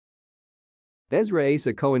Ezra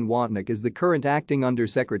Cohen-Watnick is the current Acting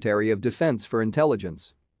Undersecretary of Defense for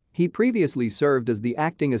Intelligence. He previously served as the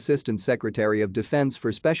Acting Assistant Secretary of Defense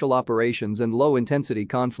for Special Operations and Low-Intensity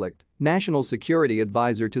Conflict, National Security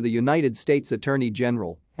Advisor to the United States Attorney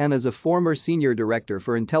General, and as a former Senior Director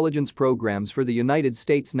for Intelligence Programs for the United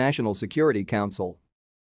States National Security Council.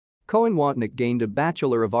 Cohen-Watnick gained a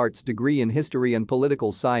Bachelor of Arts degree in History and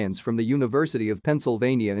Political Science from the University of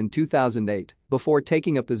Pennsylvania in 2008 before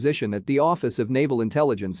taking a position at the Office of Naval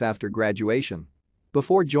Intelligence after graduation.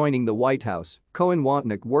 Before joining the White House,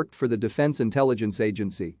 Cohen-Watnick worked for the Defense Intelligence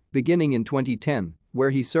Agency, beginning in 2010,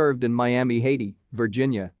 where he served in Miami, Haiti,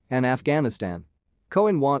 Virginia, and Afghanistan.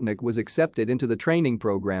 Cohen-Watnick was accepted into the training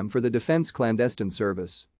program for the Defense Clandestine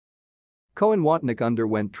Service. Cohen-Watnick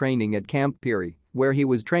underwent training at Camp Peary, where he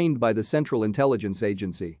was trained by the Central Intelligence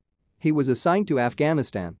Agency. He was assigned to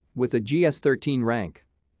Afghanistan with a GS-13 rank.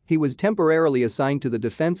 He was temporarily assigned to the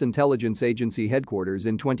Defense Intelligence Agency headquarters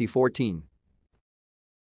in 2014.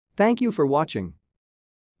 Thank you for watching.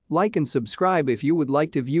 Like and subscribe if you would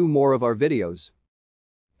like to view more of our videos.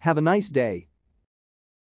 Have a nice day.